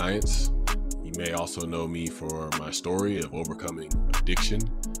New York Giants. You may also know me for my story of overcoming addiction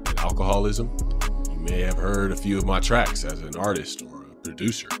and alcoholism. You may have heard a few of my tracks as an artist or a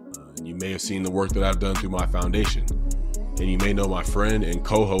producer. And you may have seen the work that I've done through my foundation. And you may know my friend and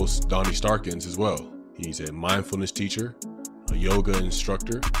co-host, Donnie Starkins, as well. He's a mindfulness teacher, a yoga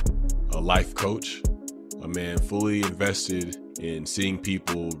instructor, a life coach, a man fully invested in seeing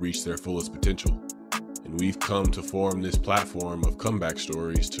people reach their fullest potential. And we've come to form this platform of comeback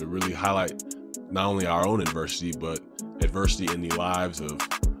stories to really highlight not only our own adversity, but adversity in the lives of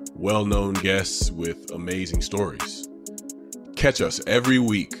well-known guests with amazing stories. Catch us every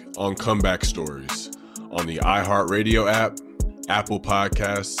week on Comeback Stories on the iHeartRadio app, Apple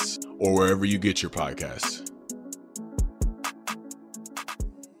Podcasts, or wherever you get your podcasts.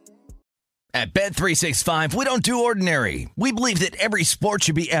 At Bet365, we don't do ordinary. We believe that every sport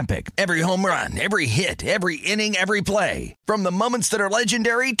should be epic. Every home run, every hit, every inning, every play. From the moments that are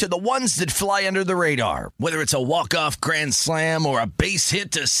legendary to the ones that fly under the radar. Whether it's a walk-off grand slam or a base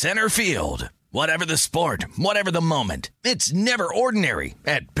hit to center field. Whatever the sport, whatever the moment. It's never ordinary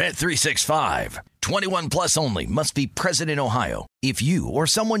at Bet365. 21 plus only. Must be present in Ohio. If you or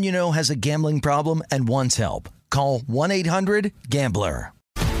someone you know has a gambling problem and wants help, call 1-800-GAMBLER.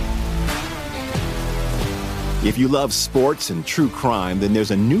 If you love sports and true crime, then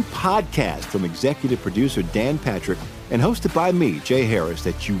there's a new podcast from executive producer Dan Patrick and hosted by me, Jay Harris,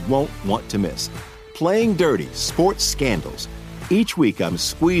 that you won't want to miss. Playing Dirty: Sports Scandals. Each week, I'm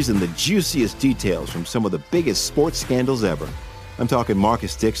squeezing the juiciest details from some of the biggest sports scandals ever. I'm talking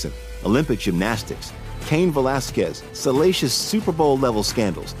Marcus Dixon, Olympic gymnastics, Cain Velasquez, salacious Super Bowl-level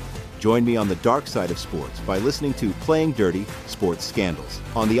scandals. Join me on the dark side of sports by listening to Playing Dirty: Sports Scandals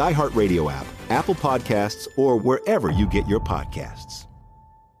on the iHeartRadio app, Apple Podcasts, or wherever you get your podcasts.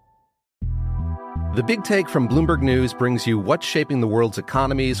 The Big Take from Bloomberg News brings you what's shaping the world's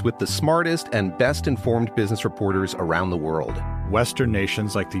economies with the smartest and best-informed business reporters around the world. Western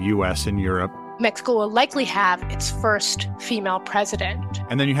nations like the U.S. and Europe. Mexico will likely have its first female president.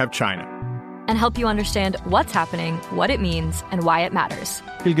 And then you have China. And help you understand what's happening, what it means, and why it matters.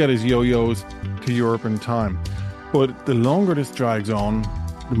 He'll get his yo-yos to Europe in time. But the longer this drags on,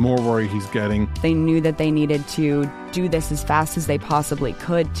 the more worry he's getting. They knew that they needed to do this as fast as they possibly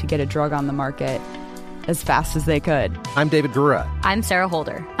could to get a drug on the market as fast as they could. I'm David Gura. I'm Sarah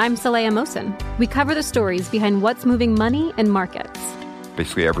Holder. I'm Saleha Mohsen. We cover the stories behind what's moving money and markets.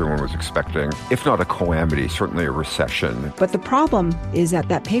 Basically, everyone was expecting, if not a calamity, certainly a recession. But the problem is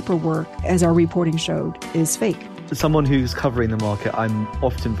that paperwork, as our reporting showed, is fake. As someone who's covering the market, I'm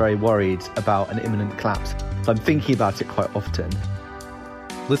often very worried about an imminent collapse. So I'm thinking about it quite often.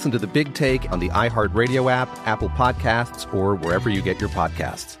 Listen to The Big Take on the iHeartRadio app, Apple Podcasts, or wherever you get your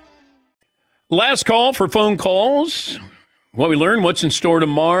podcasts. Last call for phone calls. What we learn, what's in store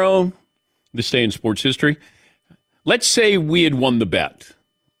tomorrow, this day in sports history. Let's say we had won the bet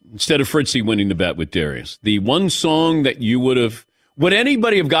instead of Fritzy winning the bet with Darius. The one song that you would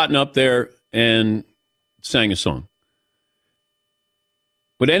anybody have gotten up there and sang a song?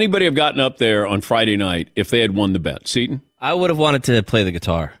 Would anybody have gotten up there on Friday night if they had won the bet? Seton? I would have wanted to play the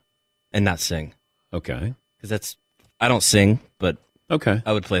guitar and not sing. Okay. Because I don't sing, but okay,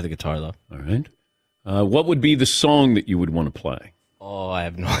 I would play the guitar, though. All right. What would be the song that you would want to play? Oh, I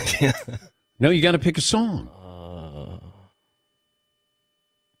have no idea. No, you got to pick a song.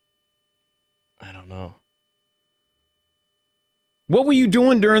 I don't know. What were you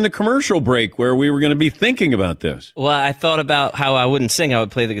doing during the commercial break where we were going to be thinking about this? Well, I thought about how I wouldn't sing. I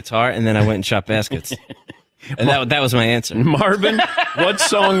would play the guitar, and then I went and shot baskets. And that was my answer. Marvin, what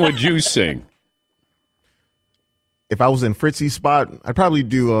song would you sing? If I was in Fritzy's spot, I'd probably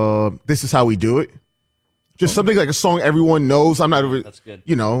do This Is How We Do It. Just something like a song everyone knows. I'm not, That's good.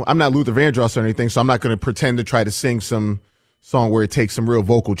 I'm not Luther Vandross or anything, so I'm not going to pretend to try to sing some song where it takes some real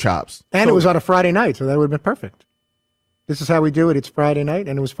vocal chops. And it was on a Friday night, so that would have been perfect. This is how we do it. It's Friday night,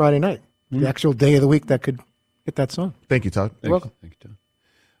 and it was Friday night. The actual day of the week that could hit that song. Thank you, Todd. You're welcome. Thank you,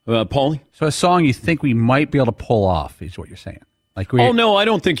 Todd. Paulie? So a song you think we might be able to pull off is what you're saying. Oh, no, I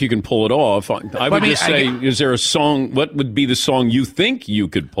don't think you can pull it off. I would just say, is there a song, what would be the song you think you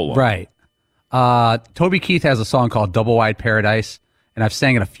could pull off? Right. Toby Keith has a song called Double Wide Paradise, and I've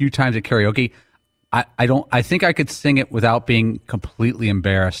sang it a few times at karaoke. I think I could sing it without being completely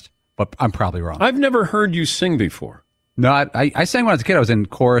embarrassed, but I'm probably wrong. I've never heard you sing before. No, I sang when I was a kid. I was in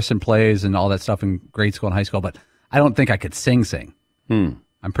chorus and plays and all that stuff in grade school and high school, but I don't think I could sing.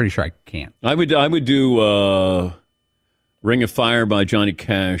 I'm pretty sure I can't. I would do Ring of Fire by Johnny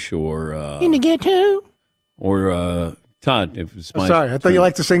Cash or In the Ghetto. Or Todd. If it's my Sorry, I thought you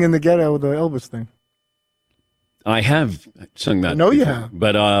liked to sing In the Ghetto with the Elvis thing. I have sung that. I know you before, have.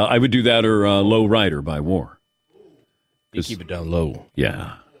 But I would do that or Low Rider by War. You keep it down low.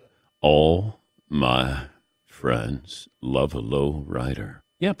 Yeah. All my friends love a low rider.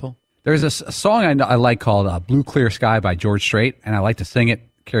 Yeah, Paul. There's a song I like called Blue Clear Sky by George Strait, and I like to sing it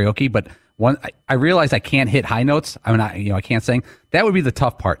karaoke, but I realize I can't hit high notes. I can't sing. That would be the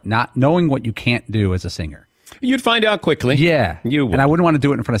tough part, not knowing what you can't do as a singer. You'd find out quickly. Yeah. You would. And I wouldn't want to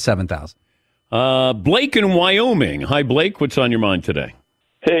do it in front of 7,000. Blake in Wyoming. Hi, Blake. What's on your mind today?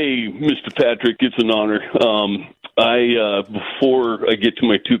 Hey, Mr. Patrick, it's an honor. Before I get to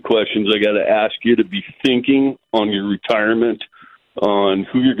my two questions, I got to ask you to be thinking on your retirement on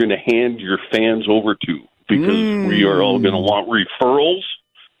who you're going to hand your fans over to, because we are all going to want referrals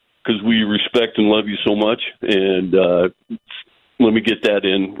because we respect and love you so much. And let me get that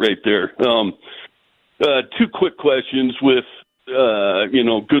in right there. Two quick questions with,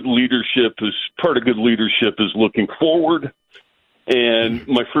 good leadership is part of good leadership is looking forward. And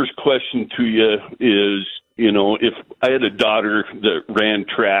my first question to you is, if I had a daughter that ran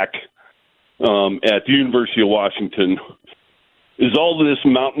track at the University of Washington, is all this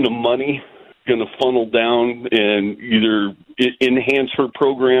mountain of money going to funnel down and either enhance her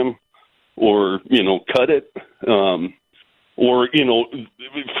program or, cut it? Or,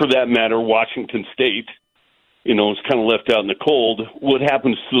 for that matter, Washington State, is kind of left out in the cold. What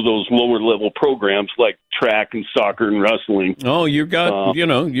happens to those lower level programs like track and soccer and wrestling? Oh, you got,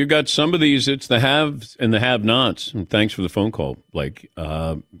 you got some of these. It's the haves and the have-nots. And thanks for the phone call, Blake.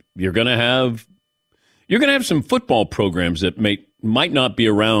 You're going to have some football programs that might not be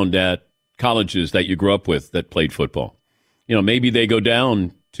around at colleges that you grew up with that played football. Maybe they go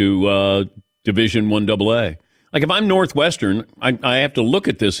down to Division I AA. Like if I'm Northwestern, I have to look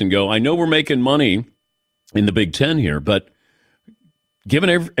at this and go, I know we're making money in the Big Ten here, but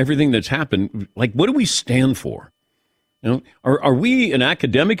given everything that's happened, like what do we stand for? Are we an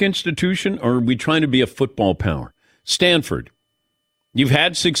academic institution or are we trying to be a football power? Stanford, you've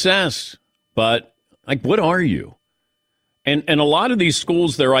had success, but like what are you? And a lot of these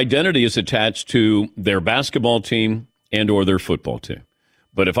schools, their identity is attached to their basketball team and or their football team.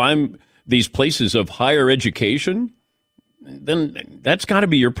 But if I'm these places of higher education, then that's got to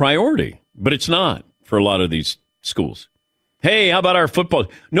be your priority. But it's not for a lot of these schools. Hey, how about our football?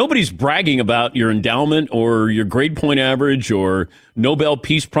 Nobody's bragging about your endowment or your grade point average or Nobel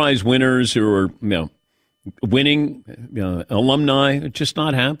Peace Prize winners or winning alumni. It's just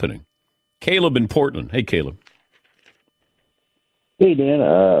not happening. Caleb in Portland. Hey, Caleb. Hey, Dan.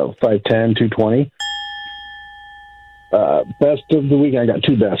 5'10", 220. Best of the week. I got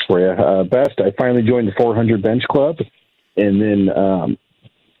two best for you. Best, I finally joined the 400 bench club. And then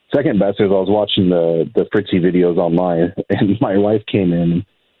second best is I was watching the Fritzy videos online, and my wife came in. And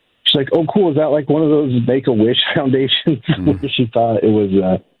she's like, "Oh, cool! Is that like one of those Make-A-Wish foundations?" Where she thought it was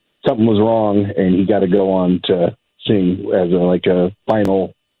something was wrong, and he got to go on to sing as a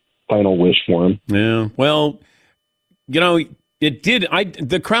final wish for him. Yeah. Well, it did.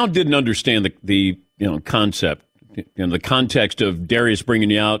 The crowd didn't understand the concept, the context of Darius bringing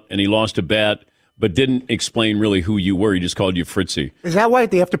you out, and he lost a bet, but didn't explain really who you were. He just called you Fritzy. Is that why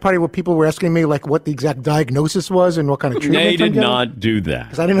at the after party where people were asking me like what the exact diagnosis was and what kind of treatment? They did not do that.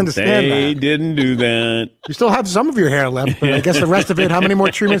 Because I didn't understand that. They didn't do that. You still have some of your hair left, but I guess the rest of it, how many more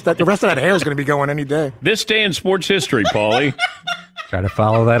treatments? The rest of that hair is going to be going any day. This day in sports history, Paulie. Try to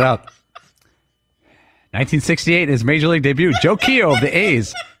follow that up. 1968, his major league debut. Joe Keogh of the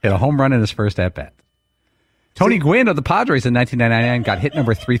A's hit a home run in his first at-bat. Tony Gwynn of the Padres in 1999 got hit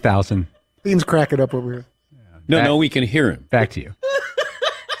number 3,000. Dean's cracking up over here. No, we can hear him. Back to you.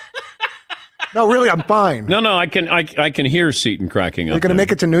 No, really, I'm fine. No, I can hear Seton cracking up. They're going to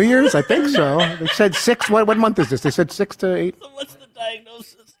make it to New Year's? I think so. They said 6. What month is this? They said 6 to 8. So what's the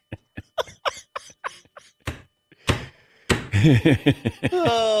diagnosis?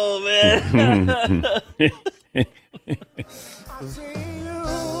 Oh, man. I see you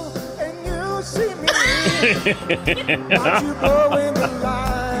and you see me. Watch you blowing the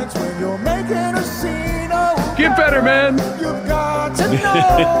lights when you're making a scene. Oh, get better, man. You've got to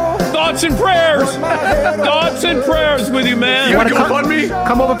know. Thoughts and prayers. Thoughts and prayers with you, man. You want to come on me?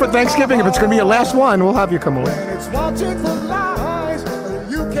 Come over for Thanksgiving. If it's going to be your last one, we'll have you come over. It's watching for lies.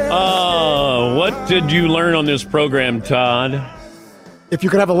 You can't what did you learn on this program, Todd? If you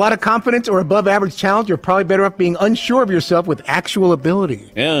could have a lot of confidence or above average talent, you're probably better off being unsure of yourself with actual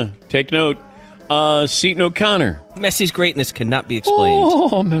ability. Yeah, take note. Seton O'Connor. Messi's greatness cannot be explained.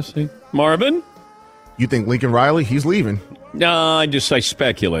 Oh, Messi. Marvin? You think Lincoln Riley? He's leaving. No, I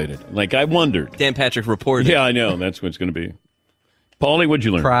speculated. Like, I wondered. Dan Patrick reported. Yeah, I know. That's what it's going to be. Paulie, what'd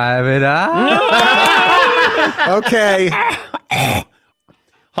you learn? Private eye. Okay.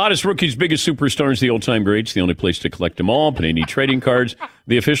 Hottest rookies, biggest superstars, the old-time greats, the only place to collect them all. Panini Trading Cards,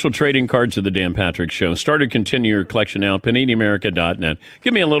 the official trading cards of the Dan Patrick Show. Start or continue your collection now, PaniniAmerica.net.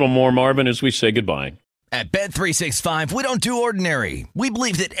 Give me a little more, Marvin, as we say goodbye. At Bet365, we don't do ordinary. We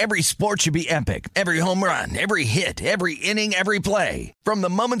believe that every sport should be epic. Every home run, every hit, every inning, every play. From the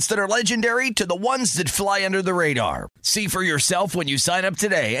moments that are legendary to the ones that fly under the radar. See for yourself when you sign up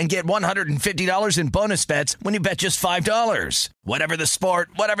today and get $150 in bonus bets when you bet just $5. Whatever the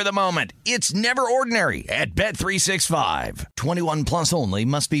sport, whatever the moment, it's never ordinary at Bet365. 21 plus only.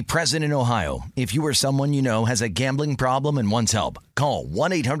 Must be present in Ohio. If you or someone you know has a gambling problem and wants help, call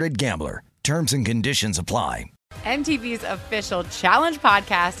 1-800-GAMBLER. Terms and conditions apply. MTV's official Challenge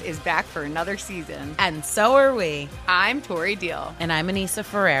podcast is back for another season. And so are we. I'm Tori Deal. And I'm Anissa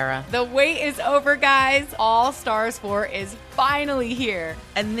Ferreira. The wait is over, guys. All Stars 4 is finally here.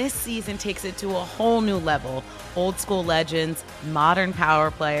 And this season takes it to a whole new level. Old school legends, modern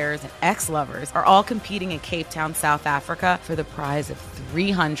power players, and ex-lovers are all competing in Cape Town, South Africa for the prize of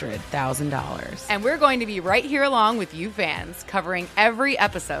 $300,000. And we're going to be right here along with you fans, covering every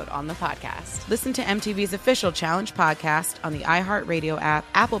episode on the podcast. Listen to MTV's official Challenge podcast on the iHeartRadio app,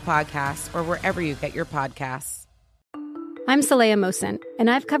 Apple Podcasts, or wherever you get your podcasts. I'm Saleha Mohsen, and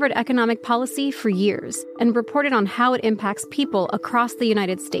I've covered economic policy for years and reported on how it impacts people across the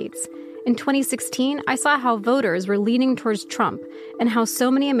United States. In 2016, I saw how voters were leaning towards Trump and how so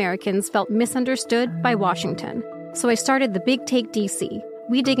many Americans felt misunderstood by Washington. So I started The Big Take DC.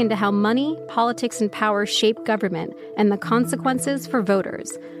 We dig into how money, politics, and power shape government and the consequences for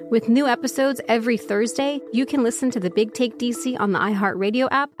voters. With new episodes every Thursday, you can listen to The Big Take DC on the iHeartRadio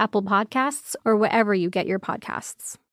app, Apple Podcasts, or wherever you get your podcasts.